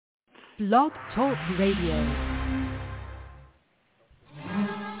Blog Talk Radio.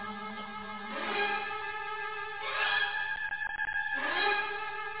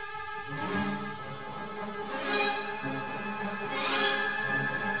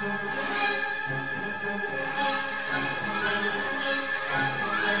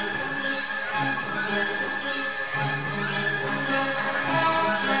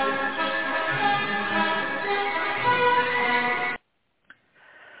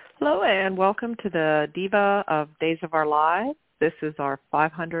 Hello and welcome to the Diva of Days of Our Lives. This is our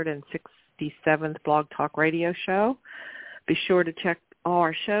 567th Blog Talk Radio show. Be sure to check all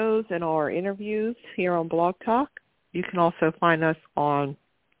our shows and all our interviews here on Blog Talk. You can also find us on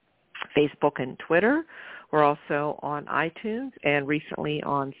Facebook and Twitter. We're also on iTunes and recently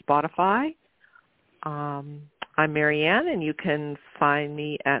on Spotify. I'm Marianne, and you can find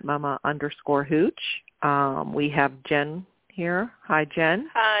me at mama_hooch. We have Jen here. Hi, Jen.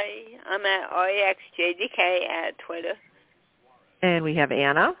 Hi, I'm at REXJDK at Twitter. And we have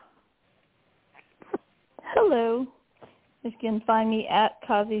Anna. Hello. You can find me at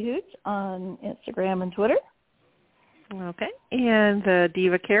Kazi Hooch on Instagram and Twitter. Okay. And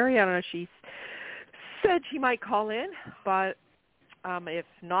Diva Carrie, I don't know if she said she might call in, but if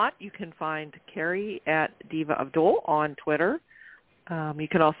not, you can find Carrie at Diva of Dool on Twitter. You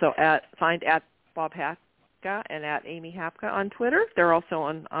can also find at Bob Hack and at Amy Hapka on Twitter. They're also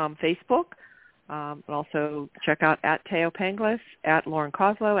on Facebook. And also check out at Teo Panglis, at Lauren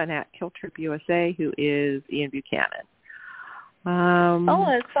Coslow, and at Killtrip USA, who is Ian Buchanan.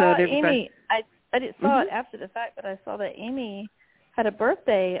 I saw Amy. I didn't saw it after the fact, but I saw that Amy had a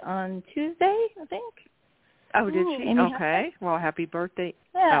birthday on Tuesday, I think. Oh, did she? Amy okay. Hapka? Well, happy birthday.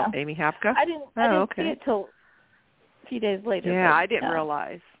 Yeah. Oh, Amy Hapka? I didn't see it till a few days later. Yeah, I didn't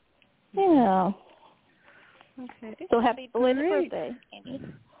realize. Yeah. Okay. So happy belated birthday, Amy.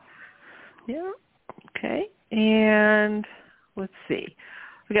 Yeah. Okay. And let's see.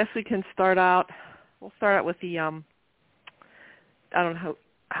 I guess we can start out. We'll start out with the I don't know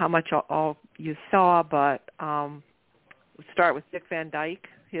how much all you saw, but we'll start with Dick Van Dyke,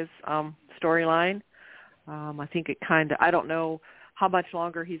 his storyline. I think it I don't know how much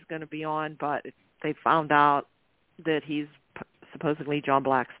longer he's going to be on, but they found out that he's supposedly John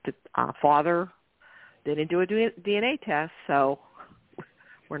Black's father. They didn't do a DNA test, so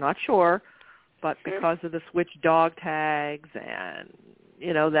we're not sure. But because of the switch dog tags and,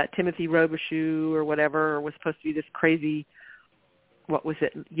 that Timothy Robichaux or whatever was supposed to be this crazy, what was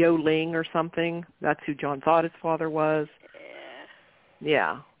it, Yo Ling or something? That's who John thought his father was.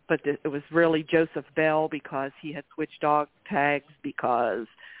 Yeah, but it was really Joseph Bell because he had switched dog tags because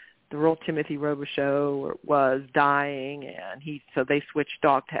the real Timothy Robichaux was dying, and so they switched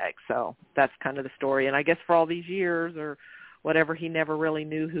dog tags. So that's kind of the story. And I guess for all these years or whatever, he never really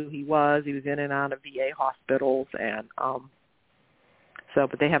knew who he was. He was in and out of VA hospitals, and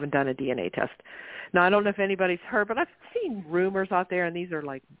but they haven't done a DNA test. Now, I don't know if anybody's heard, but I've seen rumors out there, and these are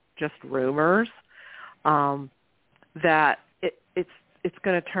like just rumors, that it's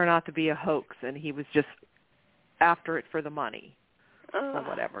going to turn out to be a hoax, and he was just after it for the money. Or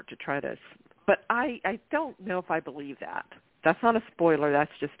whatever to try to, but I don't know if I believe that. That's not a spoiler. That's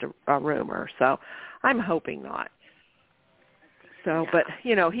just a rumor. So I'm hoping not. So, but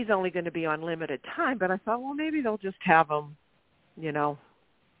he's only going to be on limited time. But I thought, well, maybe they'll just have him.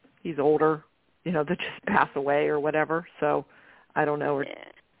 He's older. They'll just pass away or whatever. So I don't know.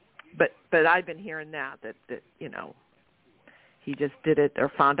 But I've been hearing that he just did it or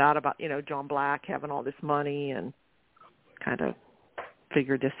found out about John Black having all this money and kind of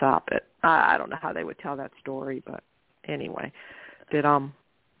figured this out, but I don't know how they would tell that story, but anyway.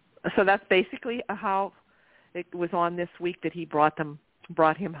 So that's basically how it was on this week that he brought him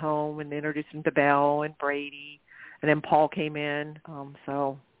home and introduced him to Belle and Brady, and then Paul came in,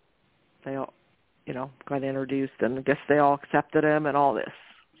 so they all, got introduced, and I guess they all accepted him and all this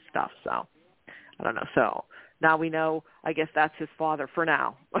stuff, so I don't know. So now we know, I guess that's his father for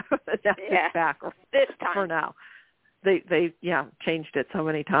now. That's his back this time. For now. They changed it so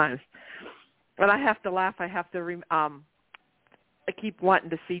many times. But I have to laugh. I have to I keep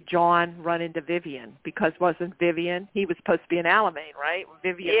wanting to see John run into Vivian, because wasn't Vivian, he was supposed to be an Alamein, right?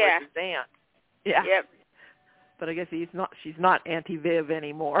 Vivian was his aunt. Yeah. Yep. But I guess she's not Auntie Viv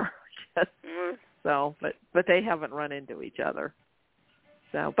anymore. So, but they haven't run into each other.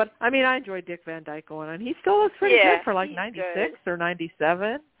 So, but I mean, I enjoyed Dick Van Dyke going on. He still looks pretty good for like 96 or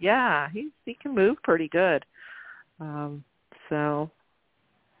 97. Yeah, he can move pretty good. So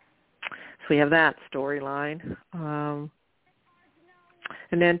we have that storyline. And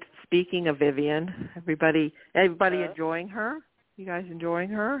then speaking of Vivian, everybody enjoying her? You guys enjoying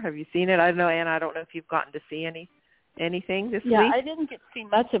her? Have you seen it? I don't know, Anna. I don't know if you've gotten to see anything this week. Yeah, I didn't get to see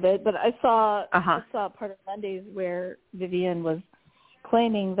much of it, but I saw part of Mondays where Vivian was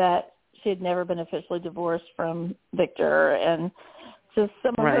claiming that she had never been officially divorced from Victor, and just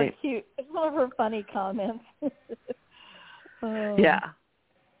some of her funny comments. Yeah.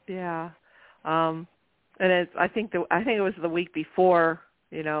 And I think it was the week before.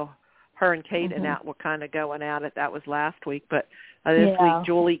 Her and Kate and that were kind of going at it. That was last week, but this week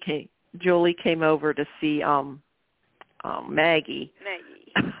Julie came over to see Maggie.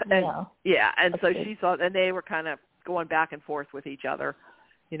 And so she saw, and they were kind of going back and forth with each other,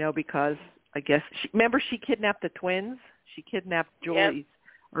 because I guess she kidnapped the twins. She kidnapped Julie's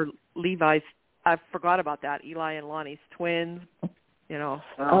or Levi's. I forgot about that. Eli and Lonnie's twins.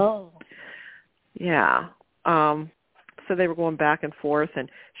 So they were going back and forth, and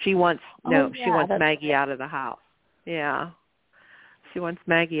she wants Maggie out of the house. Yeah, she wants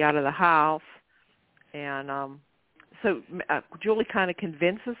Maggie out of the house, and so Julie kind of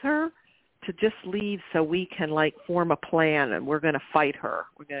convinces her to just leave so we can form a plan, and we're going to fight her.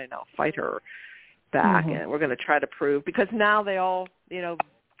 We're going to fight her back, and we're going to try to prove, because now they all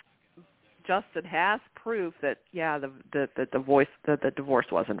Justin has proof that the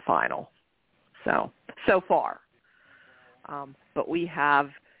divorce wasn't final. So far. But we have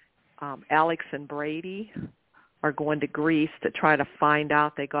Alex and Brady are going to Greece to try to find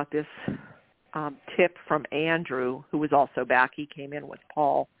out. They got this tip from Andrew, who was also back. He came in with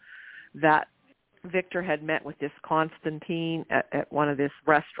Paul, that Victor had met with this Constantine at one of these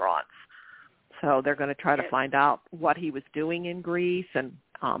restaurants. So they're going to try to find out what he was doing in Greece and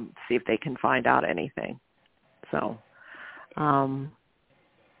see if they can find out anything. So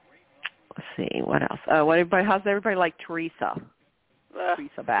let's see, what else? How's everybody like Theresa?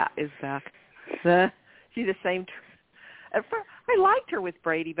 Teresa is back. She's the same. I liked her with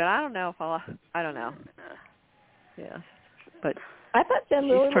Brady, but I don't know if I don't know. Yeah, but I thought Jen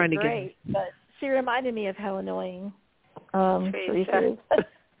Lily was great, but she reminded me of how annoying Teresa is.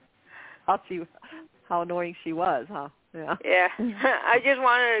 I'll see how annoying she was, huh? Yeah. Yeah. I just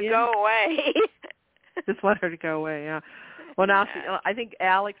want her to go away. Just want her to go away, yeah. Well, now I think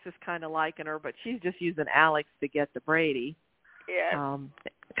Alex is kind of liking her, but she's just using Alex to get to Brady. Yeah.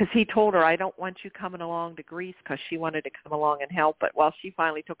 Because he told her, I don't want you coming along to Greece, because she wanted to come along and help. But she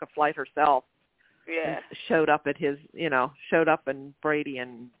finally took a flight herself. Yeah. And showed up and Brady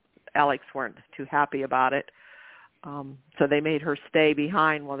and Alex weren't too happy about it. So they made her stay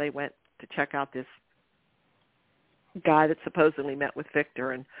behind while they went to check out this guy that supposedly met with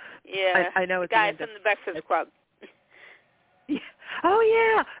Victor. And I know it's the guy from the Breakfast Club. Yeah. Oh,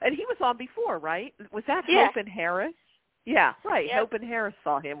 yeah. And he was on before, right? Was that Hope and Harris? Yeah, right. Yep. Hope and Harris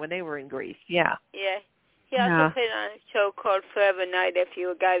saw him when they were in Greece. Yeah. Yeah. He also played on a show called Forever Night, if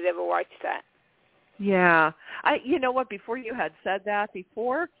you guys ever watched that. Yeah. You know what? Before you had said that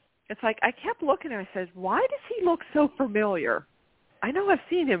before, it's like I kept looking and I said, why does he look so familiar? I know I've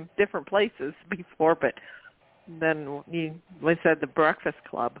seen him different places before, but then we said the Breakfast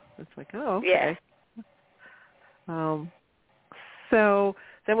Club. It's like, oh, okay. Yeah. So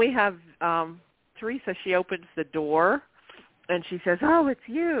then we have Theresa. She opens the door, and she says, oh, it's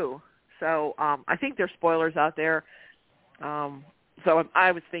you. So I think there's spoilers out there. So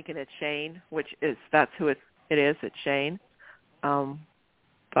I was thinking it's Shane, that's who it is. It's Shane.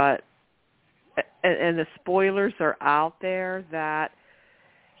 But the spoilers are out there that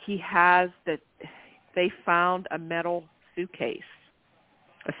they found a metal suitcase,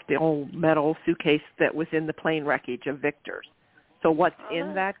 a steel metal suitcase that was in the plane wreckage of Victor's. So what's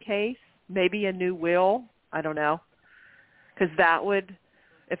in that case? Maybe a new will. I don't know. Because that would,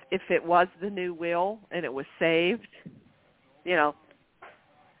 if it was the new will and it was saved,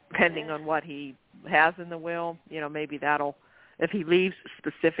 depending on what he has in the will, maybe that'll, if he leaves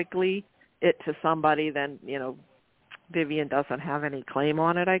specifically it to somebody, then, Vivian doesn't have any claim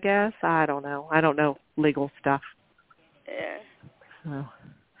on it, I guess. I don't know. I don't know legal stuff. Yeah. So,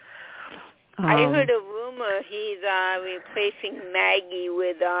 I heard a rumor he's replacing Maggie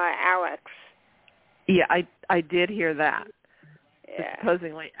with Alex. Yeah, I did hear that. Yeah.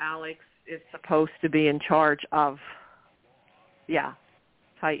 Supposedly Alex is supposed to be in charge of,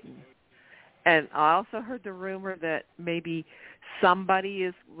 Titan. And I also heard the rumor that maybe somebody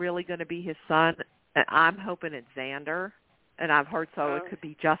is really going to be his son. And I'm hoping it's Xander. And I've heard it could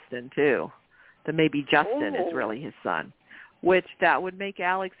be Justin, too. That maybe Justin is really his son. Which that would make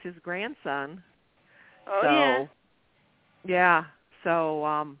Alex his grandson. Oh, yeah.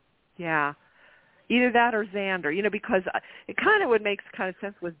 So, either that or Xander, because it kind of would make kind of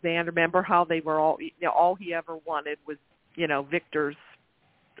sense with Xander. Remember how they were all he ever wanted was Victor's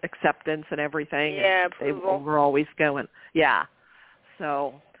acceptance and everything. Yeah, and they were always going. Yeah.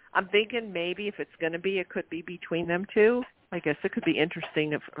 So I'm thinking maybe if it's going to be, it could be between them two. I guess it could be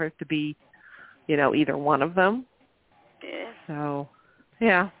interesting for it to be, either one of them. Yeah. So,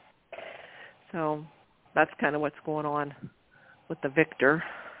 yeah. So that's kind of what's going on with the Victor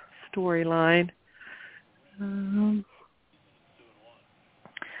storyline. And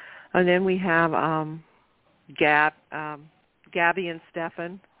then we have Gabi and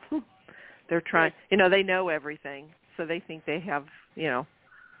Stefan. They're trying, they know everything, so they think they have,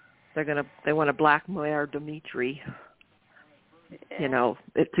 they want to blackmail Dimitri, to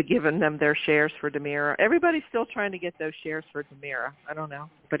giving them their shares for DiMera. Everybody's still trying to get those shares for DiMera. I don't know.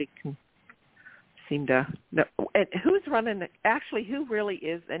 Nobody can seem to know. And who's running? Actually, who really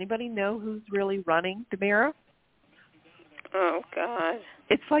is? Anybody know who's really running DiMera? Oh, God.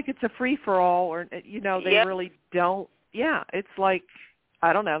 It's like it's a free-for-all, or, they really don't. Yeah, it's like,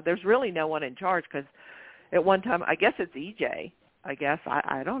 I don't know. There's really no one in charge because at one time, I guess it's EJ. I guess.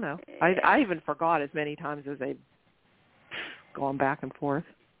 I don't know. I even forgot as many times as they've gone back and forth.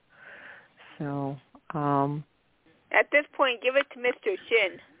 So. At this point, give it to Mr.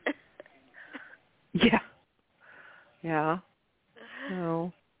 Shin. Yeah. Yeah.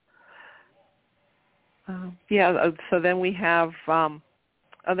 So. So then we have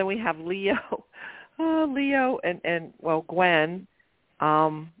Leo. Leo and Gwen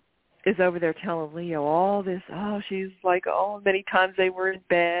is over there telling Leo all this. Oh, she's like, many times they were in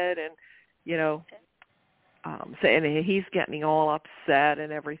bed, and and he's getting all upset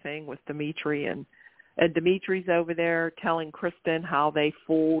and everything with Dimitri, and Dimitri's over there telling Kristen how they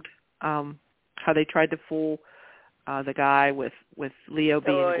tried to fool the guy with Leo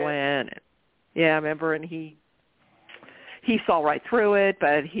being Gwen. Yeah, remember, and he saw right through it,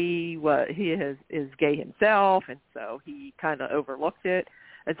 but he is gay himself, and so he kind of overlooked it.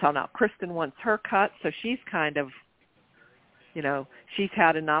 And so now Kristen wants her cut, so she's kind of, she's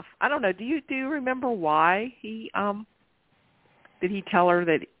had enough. I don't know. Do you remember why he did he tell her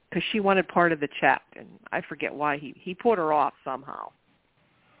that, because she wanted part of the check, and I forget why he put her off somehow.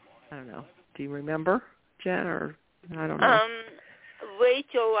 I don't know. Do you remember, Jen, or I don't know.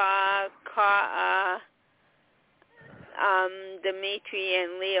 Rachel caught Dimitri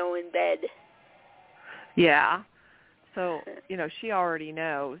and Leo in bed. Yeah. So, she already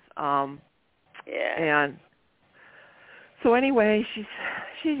knows. Yeah. And so anyway,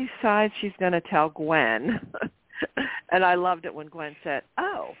 she decides she's going to tell Gwen. And I loved it when Gwen said,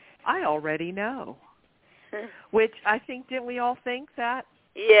 "Oh, I already know." Which I think, didn't we all think that?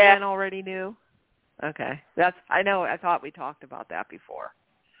 Yeah. Gwen already knew? Okay. I know, I thought we talked about that before.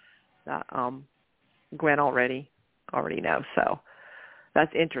 That Gwen already knows, so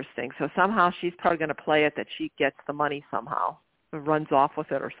that's interesting. So somehow she's probably going to play it that she gets the money somehow, or runs off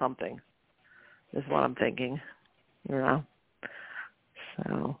with it or something, is what I'm thinking. So,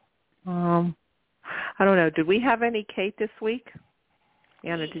 I don't know. Did we have any Kate this week?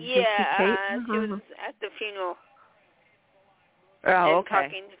 Anna, did you see Kate? She was at the funeral. Oh, okay.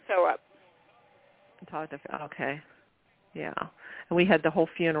 Talking to Philip. Okay. Yeah. And we had the whole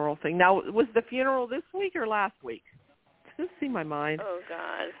funeral thing. Now, was the funeral this week or last week? Does this see my mind? Oh,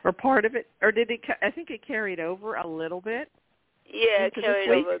 God. Or part of it? Or did it? I think it carried over a little bit. Yeah, it carried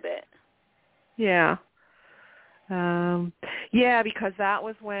over a bit. Yeah. Yeah, because that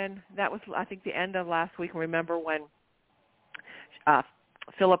was I think the end of last week. Remember when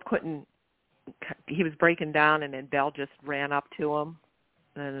Philip he was breaking down, and then Belle just ran up to him,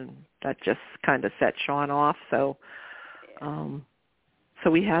 and that just kind of set Shawn off. So, so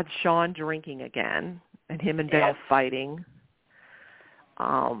we had Shawn drinking again, and him and Belle fighting.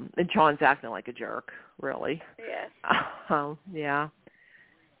 And Shawn's acting like a jerk, really. Yeah. Yeah.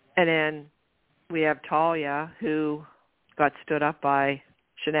 And then we have Talia, who got stood up by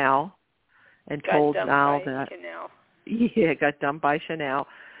Chanel and told Mal that. Yeah, got dumped by Chanel,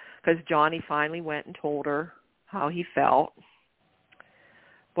 because Johnny finally went and told her how he felt.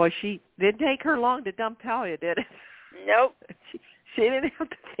 Boy, she didn't take her long to dump Talia, did it? Nope. She didn't have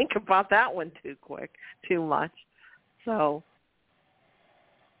to think about that one too much. So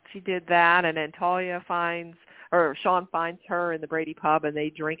she did that, and then Shawn finds her in the Brady pub, and they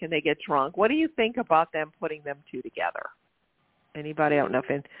drink and they get drunk. What do you think about them putting them two together? Anybody? I don't know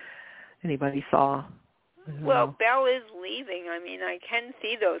if anybody saw. Well, Belle is leaving. I mean, I can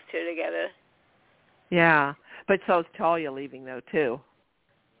see those two together. Yeah, but so's Talia leaving, though, too.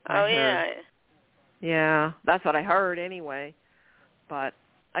 Oh, yeah. Yeah, that's what I heard anyway. But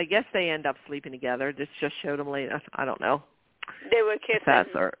I guess they end up sleeping together. This just showed them later. I don't know. They were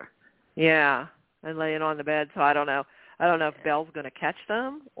kissing. Yeah, and laying on the bed, so I don't know. I don't know if Belle's going to catch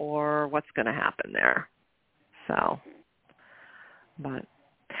them or what's going to happen there. So, but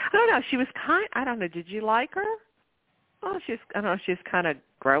I don't know. She was I don't know. Did you like her? Oh, I don't know. She's kind of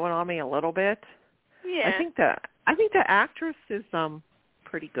growing on me a little bit. Yeah. I think the actress is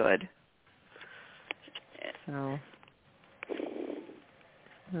pretty good. So,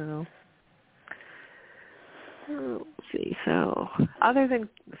 let's see. So,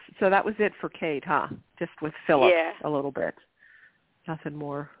 that was it for Kate, huh? Just with Philip a little bit. Nothing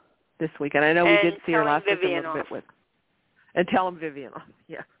more this week. And I know we did see her last week a little bit with. And tell him Vivian off.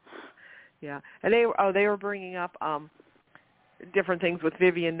 Yeah. Yeah. And they were bringing up different things with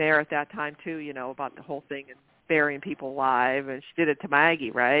Vivian there at that time too, about the whole thing and burying people alive, and she did it to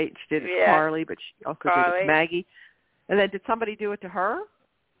Maggie, right? She did it to Carly, but she also did it to Maggie. And then did somebody do it to her?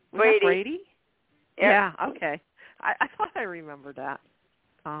 Was that Brady? Yep. Yeah, okay. I thought I remembered that.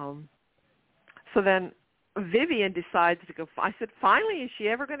 So then Vivian decides to go. I said, finally, is she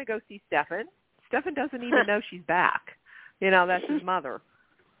ever going to go see Stefan? Stefan doesn't even know she's back. That's his mother.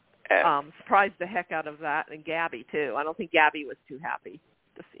 Surprised the heck out of that, and Gabi, too. I don't think Gabi was too happy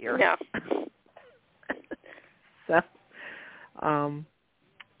to see her. No. So,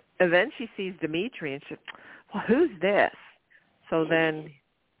 and then she sees Dimitri, and she, well, who's this? So then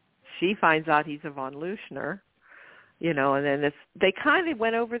she finds out he's a Von Leuschner, and then they kind of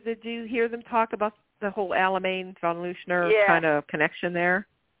went over did you hear them talk about the whole Alamein Von Leuschner kind of connection there?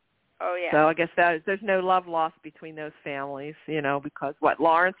 Oh, yeah. So I guess there's no love lost between those families, because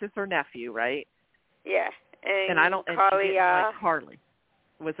Lawrence is her nephew, right? Yeah. And Carly, Carly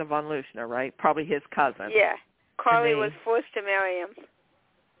was a Von Leuschner, right? Probably his cousin. Yeah. Carly was forced to marry him.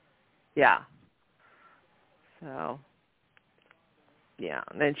 Yeah. So, yeah.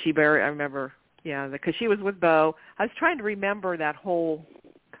 And then I remember, because she was with Bo. I was trying to remember that whole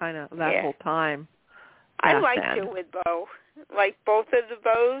whole time. I liked her with Bo. Like both of the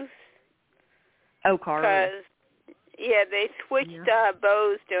Bows. Oh, Carly. Because, they switched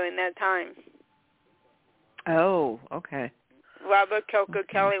Bows during that time. Oh, okay. Robert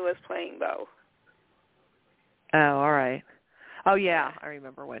Kelly was playing Bo. Oh, all right. Oh, yeah, I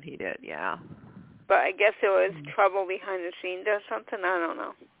remember when he did, yeah. But I guess there was trouble behind the scenes or something. I don't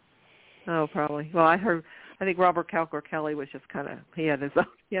know. Oh, probably. Well, I think Robert Kelly was just he had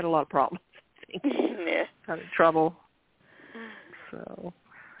a lot of problems. Yeah. Kind of trouble. So,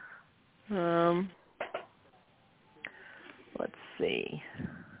 let's see.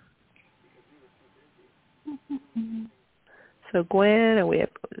 So Gwen,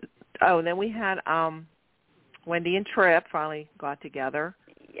 and then we had Wendy and Tripp finally got together.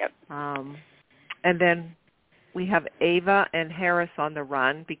 Yep. And then we have Ava and Harris on the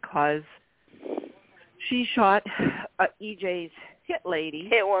run because she shot EJ's hit lady.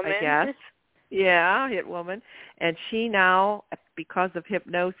 Hit woman. I guess. Yeah, hit woman. And she now, because of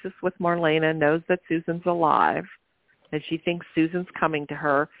hypnosis with Marlena, knows that Susan's alive. And she thinks Susan's coming to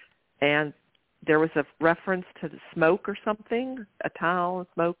her. And there was a reference to the smoke or something, a town,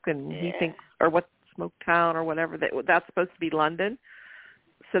 smoke, and he thinks, or what, smoke town or whatever, that's supposed to be London.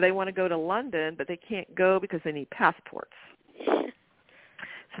 So they want to go to London, but they can't go because they need passports.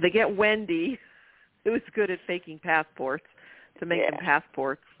 So they get Wendy, who is good at faking passports, to make them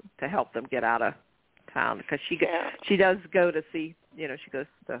passports to help them get out of town because she does go to see, she goes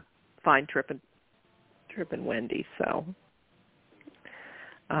to find Tripp and Wendy. So,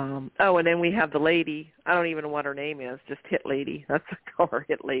 and then we have the lady. I don't even know what her name is. Just Hit Lady. That's her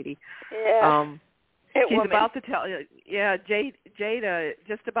Hit Lady. Yeah. She's about to tell. Yeah, Jada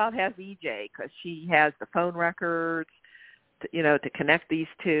just about has EJ because she has the phone records, to connect these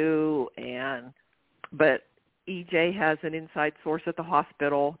two, but EJ has an inside source at the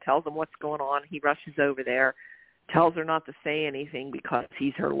hospital, tells him what's going on. He rushes over there, tells her not to say anything because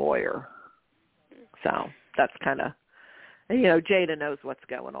he's her lawyer. So that's kind of, Jada knows what's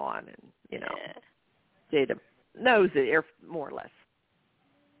going on, and, Jada knows it, or more or less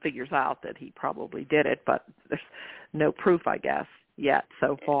figures out that he probably did it, but there's no proof, I guess, yet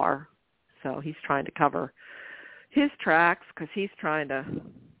so far. So he's trying to cover his tracks because he's trying to,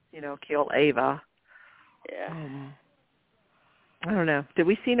 kill Ava. Yeah. I don't know. Did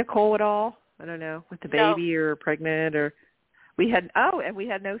we see Nicole at all? I don't know, with the baby or pregnant or we had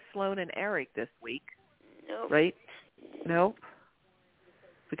no Sloan and Eric this week. Nope. Right? Nope.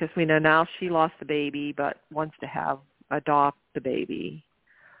 Because we know now she lost the baby but wants to adopt the baby.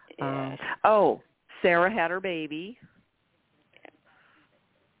 Yeah. Sarah had her baby.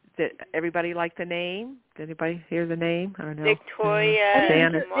 Did everybody like the name? Did anybody hear the name? I don't know.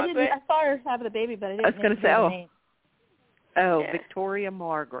 Victoria Margaret. I saw her have the baby, but I didn't I was going to say, the name. Victoria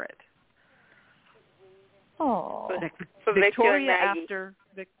Margaret. Oh. For Victoria Victor and Maggie. after,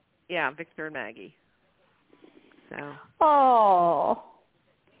 Victor and Maggie. So. Oh.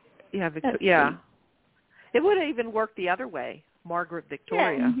 Yeah, yeah. It would have even worked the other way. Margaret,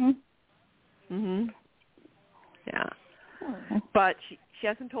 Victoria. Yeah. Yeah. But she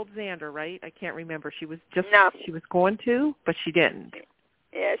hasn't told Xander, right? I can't remember. She was going to, but she didn't.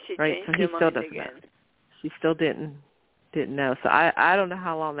 Yeah, she right? changed So he her still mind doesn't again. know. She still didn't know. So I don't know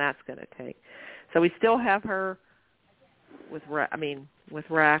how long that's going to take. So we still have her with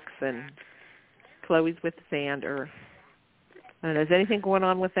Rex, and Chloe's with Xander. I don't know. Is anything going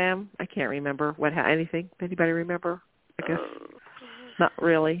on with them? I can't remember anything. Anybody remember? I guess not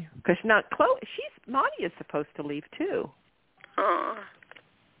really, because Chloe. Nadia is supposed to leave too. Oh.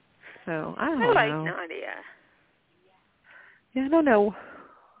 So I don't know. I like Nadia. Yeah, I don't know.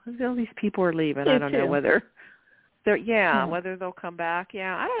 All these people are leaving. I don't know whether whether they'll come back.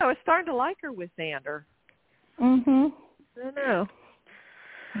 Yeah, I don't know. I was starting to like her with Xander. Mhm. I don't know.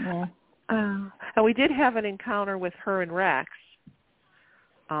 Yeah. And we did have an encounter with her and Rex.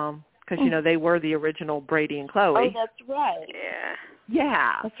 Because they were the original Brady and Chloe. Oh, that's right. Yeah.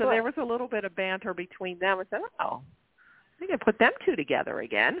 Yeah. That's so right. There was a little bit of banter between them. I said, I think I put them two together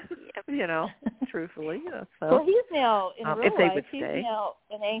again. Yep. Truthfully. So. Well, he's now in real life. He's stay. now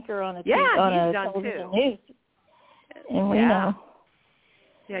an anchor on a he's done television too. news, and we know.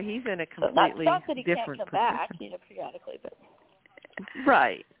 Yeah, he's in a completely not that he different can't come back, position. periodically, but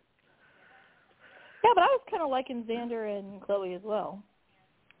right. Yeah, but I was kind of liking Xander and Chloe as well.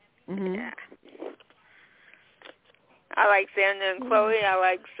 Mm-hmm. Yeah. I like Xander and Chloe. I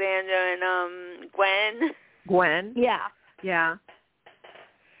like Xander and Gwen. Gwen? Yeah. Yeah.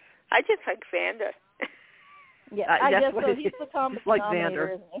 I just like Xander. Yeah, I guess so. He's the common denominator,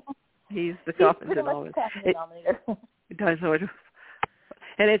 Xander. Isn't he? He's the common denominator. It does.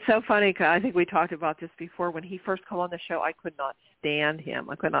 And it's so funny, 'cause I think we talked about this before. When he first came on the show, I could not stand him.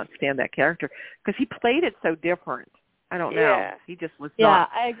 I could not stand that character because he played it so different. I don't know. Yeah. He just was Yeah,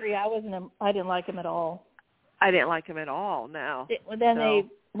 not. I agree. I didn't like him at all. I didn't like him at all, no. They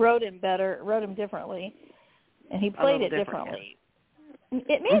wrote him differently, and he played it differently. Yeah.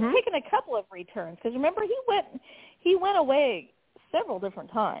 It may have taken a couple of returns, because remember, he went away several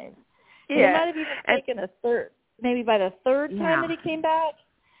different times. Yeah. He might have even taken a third, maybe by the third time that he came back,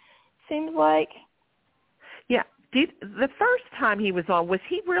 seems like. Yeah. The first time he was on, was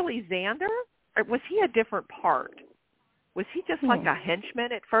he really Xander, or was he a different part? Was he just like a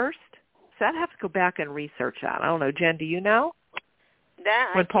henchman at first? So I'd have to go back and research that. I don't know. Jen, do you know?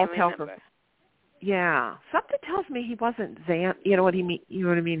 That when I Paul can't tells remember. her, yeah, something tells me he wasn't Xander. You know what I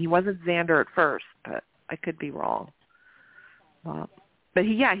mean? He wasn't Xander at first, but I could be wrong. But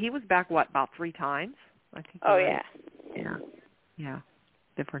he was back about 3 times? I think. Oh right. Yeah,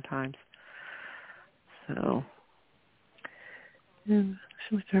 different times. So.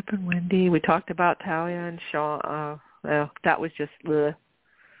 So Tripp and Wendy. We talked about Talia and Shawn. Well, that was just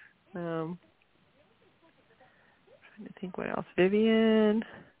trying to think what else. Vivian.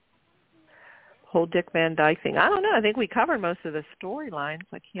 Whole Dick Van Dyke thing. I don't know. I think we covered most of the storylines.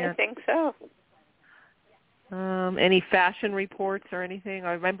 I think so. Any fashion reports or anything?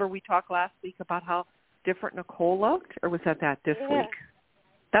 I remember we talked last week about how different Nicole looked, or was that this week?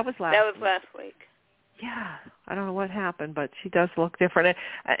 That was last week. Yeah, I don't know what happened, but she does look different,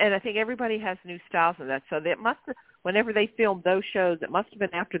 and I think everybody has new styles in that. So they must have, whenever they filmed those shows, it must have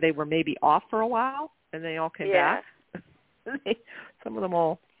been after they were maybe off for a while, and they all came back. Some of them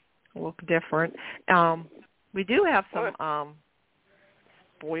all look different. We do have some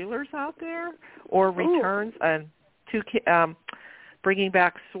spoilers out there, or returns, and bringing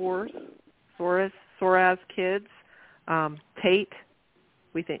back soras kids. Tate.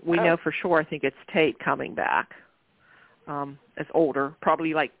 We know for sure. I think it's Tate coming back as older,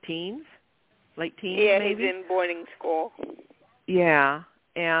 probably like teens, late teens. Yeah, maybe. He's in boarding school. Yeah,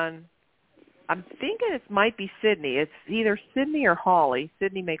 and I'm thinking it might be Sydney. It's either Sydney or Holly.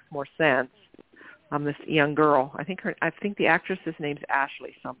 Sydney makes more sense. This young girl. I think the actress's name's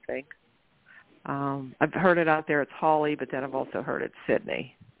Ashley something. I've heard it out there. It's Holly, but then I've also heard it's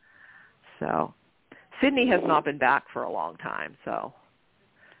Sydney. So Sydney has not been back for a long time. So.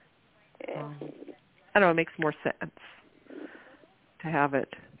 I don't know, it makes more sense to have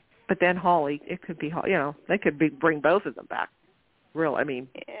it. But then Holly, it could be, they could bring both of them back.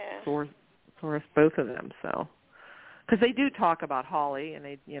 Source both of them, so. Because they do talk about Holly, and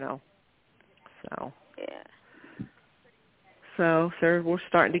they, so. Yeah. So we're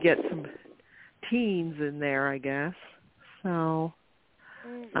starting to get some teens in there, I guess. So,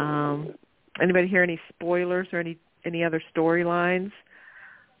 anybody hear any spoilers or any other storylines?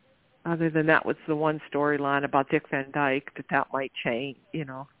 other than that was the one storyline about Dick Van Dyke that might change, you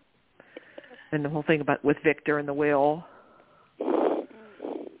know. And the whole thing about with Victor and the will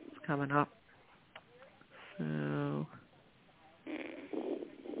is coming up. So,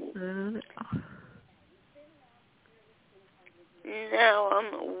 now,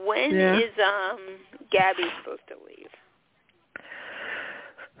 when is Gabi supposed to leave?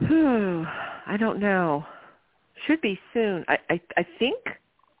 I don't know. Should be soon. I think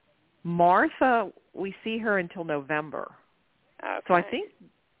Martha, we see her until November. Okay. So I think,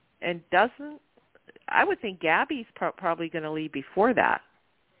 I would think Gabi's probably going to leave before that,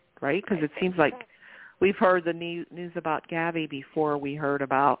 right? Because it seems like we've heard the news about Gabi before we heard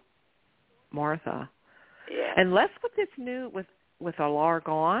about Martha. Yeah. Unless with this with Alar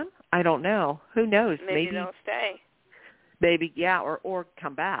gone, I don't know. Who knows? Maybe they'll stay. Maybe, yeah, or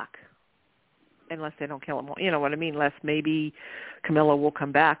come back. Unless they don't kill him. You know what I mean? Unless maybe Camilla will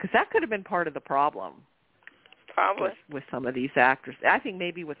come back. Because that could have been part of the problem. Probably. With some of these actors. I think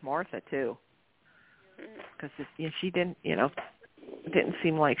maybe with Martha, too. Because she didn't, you know, it didn't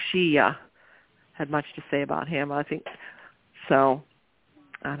seem like she had much to say about him, I think. So,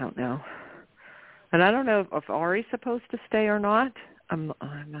 I don't know. And I don't know if Ari's supposed to stay or not. I'm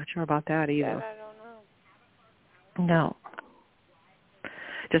not sure about that either. Yeah, I don't know. No.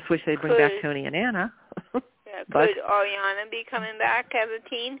 Just wish they'd bring back Tony and Anna. Yeah, could Ariana be coming back as a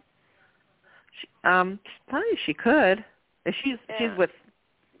teen? Probably she could. She's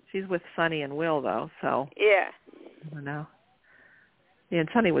with Sonny and Will though, so yeah. I don't know. Yeah, and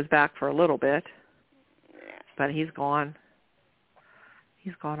Sonny was back for a little bit, yeah. But he's gone.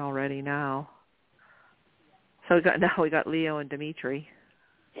 He's gone already now. So we got Leo and Dimitri.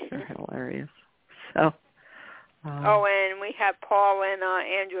 They're hilarious. So. And we have Paul and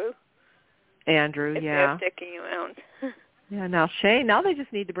Andrew. Andrew, if yeah. They're sticking around. Yeah, now Shane. Now they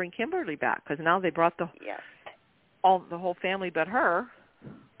just need to bring Kimberly back because now they brought the whole family but her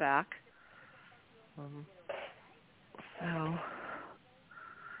back.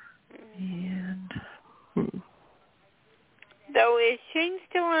 So is Shane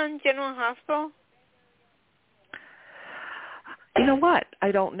still on General Hospital? You know what?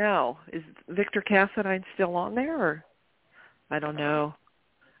 I don't know. Is Victor Cassadine still on there? Or I don't know.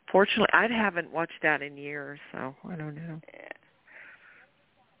 Fortunately, I haven't watched that in years, so I don't know. Yeah.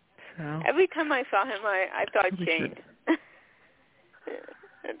 So every time I saw him, I thought Shane.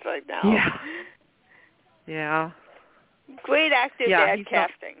 It's like, no. Yeah. Yeah. Great actor, bad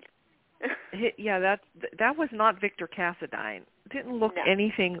casting. That was not Victor Cassadine. Didn't look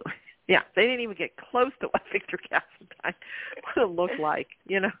anything. Yeah, they didn't even get close to what Victor Cassadine would have looked like,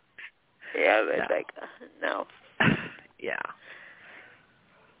 you know. Yeah, but like, no. Yeah.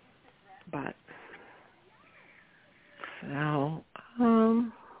 But, so,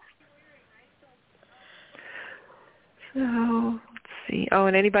 let's see. Oh,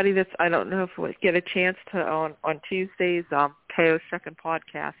 and anybody that's, I don't know if we'll get a chance to, on Tuesdays, Teo's second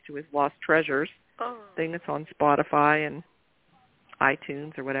podcast to his Lost Treasures thing that's on Spotify and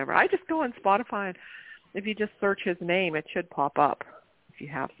iTunes or whatever. I just go on Spotify, and if you just search his name, it should pop up if you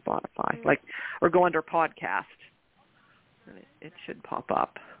have Spotify, or go under podcast, and it should pop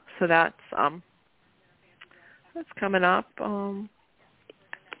up. So that's coming up.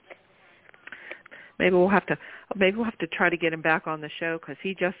 Maybe we'll have to try to get him back on the show because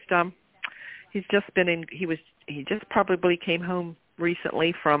he just probably came home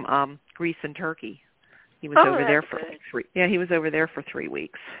recently from Greece and Turkey. He was over there for 3. Yeah, he was over there for 3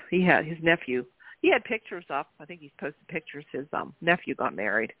 weeks. He had his nephew. He had pictures up. I think he's posted pictures. His nephew got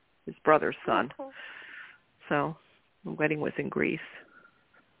married, his brother's son. So the wedding was in Greece.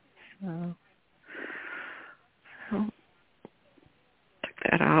 So check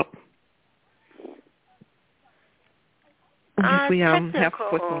that out. I guess we have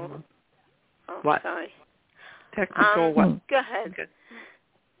football. What? Sorry. Technical what? Go ahead. Okay.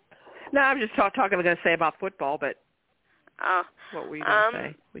 No, I'm just talking. I'm going to say about football, but what were you going to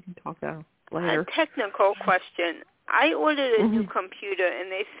say? We can talk about later. A technical question. I ordered a new computer,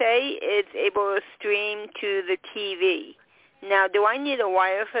 and they say it's able to stream to the TV. Now, do I need a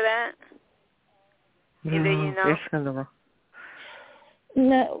wire for that? Either you know?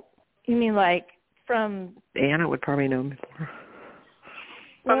 No. You mean like from... Anna would probably know more.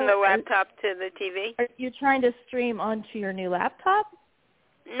 From the laptop to the TV? Are you trying to stream onto your new laptop?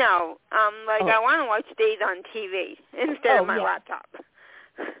 No. I want to watch Days on TV instead of my laptop.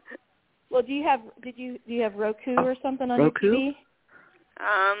 Well, do you have Roku or something on your TV?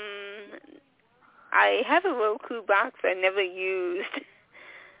 I have a Roku box I never used.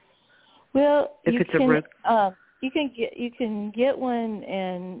 Well, you can get one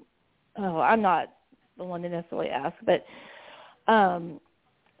and I'm not the one to necessarily ask, but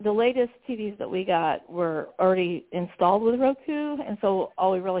the latest TVs that we got were already installed with Roku, and so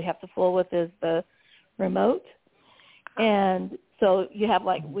all we really have to fool with is the remote. And so you have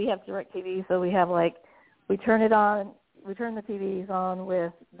we have direct TV, so we have we turn it on, we turn the TVs on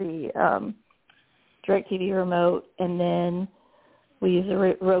with the direct TV remote, and then we use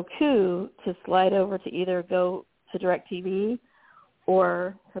a Roku to slide over to either go to direct TV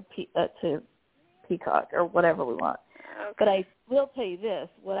or to Peacock or whatever we want. Okay. But I will tell you this,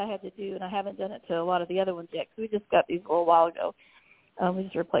 what I had to do, and I haven't done it to a lot of the other ones yet, because we just got these a little while ago. We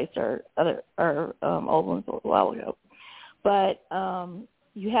just replaced our old ones a little while ago. But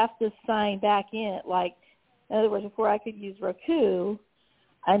you have to sign back in. In other words, before I could use Roku,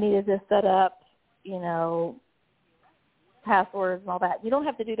 I needed to set up, passwords and all that. You don't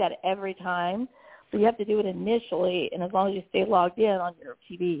have to do that every time, but you have to do it initially, and as long as you stay logged in on your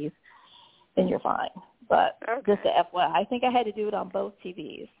TVs, then you're fine. But just a FYI, I think I had to do it on both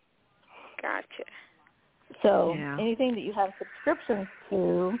TVs. Gotcha. So anything that you have subscriptions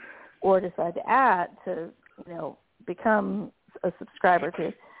to or decide to add to, become a subscriber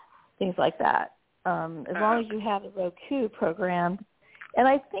to, things like that, as long as you have the Roku programmed. And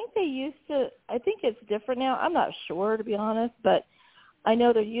I think I think it's different now. I'm not sure, to be honest, but I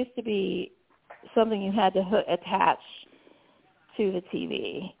know there used to be something you had to attach to the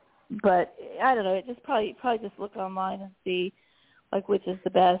TV. But I don't know. It just probably just look online and see which is the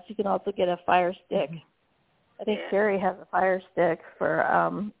best. You can also get a Fire Stick. I think Sherry has a Fire Stick for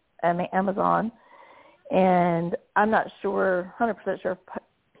Amazon, and I'm not 100% sure if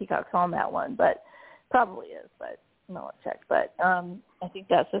Peacock's on that one, but probably is. But I'll check. But I think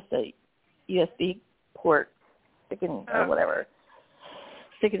that's just a USB port sticking or whatever,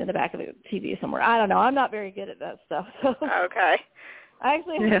 sticking in the back of the TV somewhere. I don't know. I'm not very good at that stuff. So. Okay.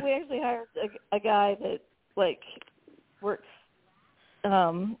 We actually hired a guy that works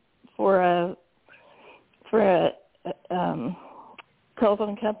for a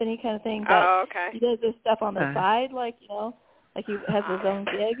telephone company kind of thing. But he does this stuff on the side, he has his own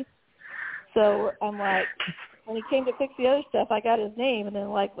gig. So I'm when he came to fix the other stuff, I got his name, and then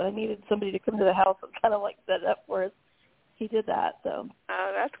when I needed somebody to come to the house and kind of set it up for us, he did that. So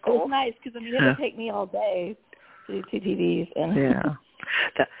that's cool. It was nice because it would take me all day to do 2 TVs. And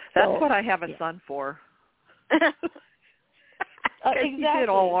that's what I have a son for. Exactly. He did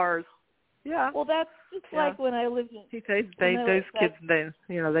all ours. Yeah. Well, that's just like when I lived in. Those kids,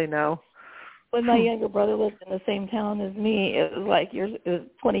 they know. When my younger brother lived in the same town as me, it was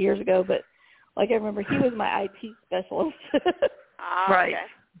 20 years ago, but I remember he was my IT specialist. Right. Okay.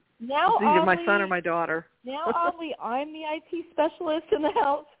 Now, it's either my son or my daughter. Now, oddly, I'm the IT specialist in the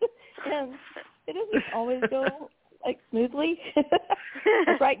house, and it doesn't always go smoothly.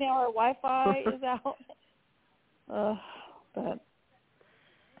 Right now, our Wi-Fi is out. But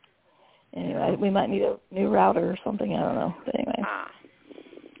anyway, we might need a new router or something. I don't know. But anyway.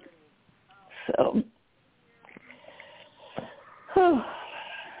 So.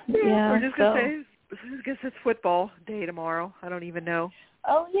 We're just going to say, I guess it's football day tomorrow. I don't even know.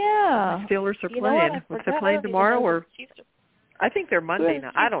 Oh, yeah. The Steelers are playing. If they're playing tomorrow or I think they're Monday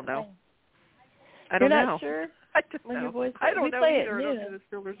now. I don't know. I don't know. You're not sure? I don't know. I don't know either. I don't know who the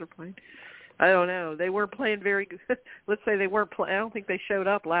Steelers are playing. I don't know. They weren't playing very good. Let's say they weren't playing. I don't think they showed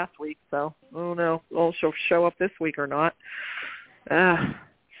up last week, so I don't know. Well, she'll show up this week or not.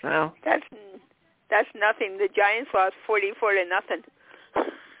 So that's nothing. The Giants lost 44-0.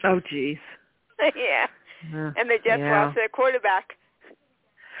 Oh, geez. Yeah. And they just lost their quarterback.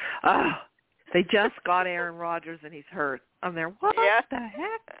 Oh, they just got Aaron Rodgers and he's hurt. I'm there. What the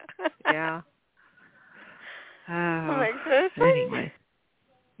heck? Yeah. Oh, anyway.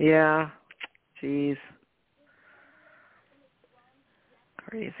 Yeah. Jeez.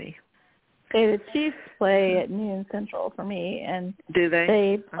 Crazy. The Chiefs play at noon Central for me, and do they?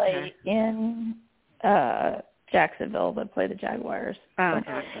 They play in Jacksonville, but play the Jaguars,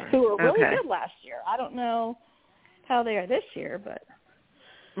 who were really good last year. I don't know how they are this year, but.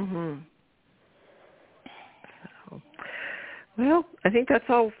 Well, I think that's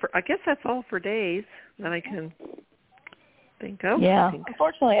all for. I guess that's all for days that I can think of. Yeah.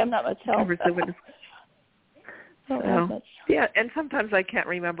 Unfortunately, I'm not much help. Yeah, and sometimes I can't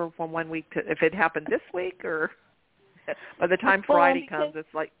remember from one week to if it happened this week or by the time Friday comes,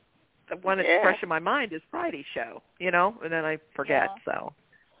 it's like one that's fresh in my mind is Friday's show, and then I forget. So,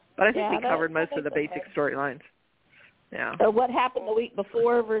 but I think we covered most of the basic storylines. Yeah. So what happened the week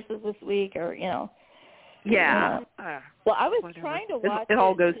before versus this week, or Yeah. Well, I was trying to watch it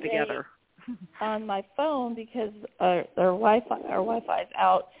all goes together on my phone because our Wi-Fi's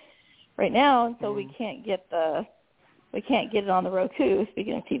out right now, and so we can't get it on the Roku.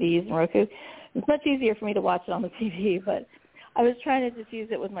 Speaking of TVs and Roku, it's much easier for me to watch it on the TV, but I was trying to just use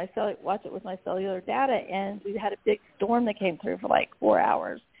it with watch it with my cellular data, and we had a big storm that came through for like 4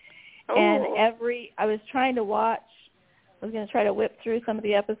 hours. Oh. And I was trying to watch. I was going to try to whip through some of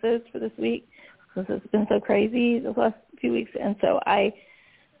the episodes for this week because it's been so crazy the last few weeks, and so I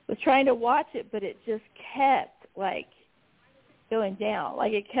was trying to watch it, but it just kept like going down.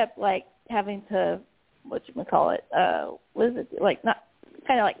 Like it kept like having to what is it like not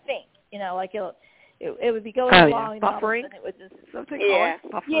kind of like think, like it would be going along and buffering, and it would just buffering.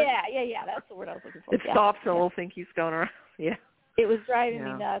 Yeah, that's the word I was looking for. It stops and a little think he's going around. Yeah. It was driving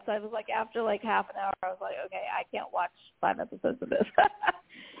me nuts. I was like, after like half an hour, I was like, okay, I can't watch 5 episodes of this.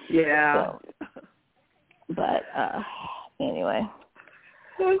 Yeah. But anyway.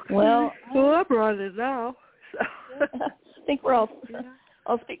 Okay. Well, I'm running now. So. I think we're all.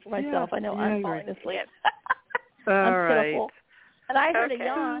 I'll speak for myself. I know I'm falling asleep. All right. Pitiful. And I heard a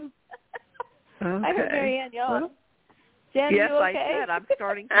yawn. Okay. I heard Mary Ann yawn. Jen, yes, you okay? I said I'm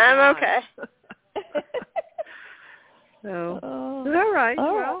starting to I'm yawn. okay. So, all right.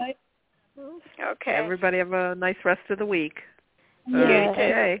 Okay. Everybody have a nice rest of the week. Yeah.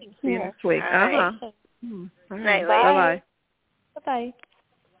 Okay. See you next week. All right. All right. Night, Bye-bye. Bye-bye.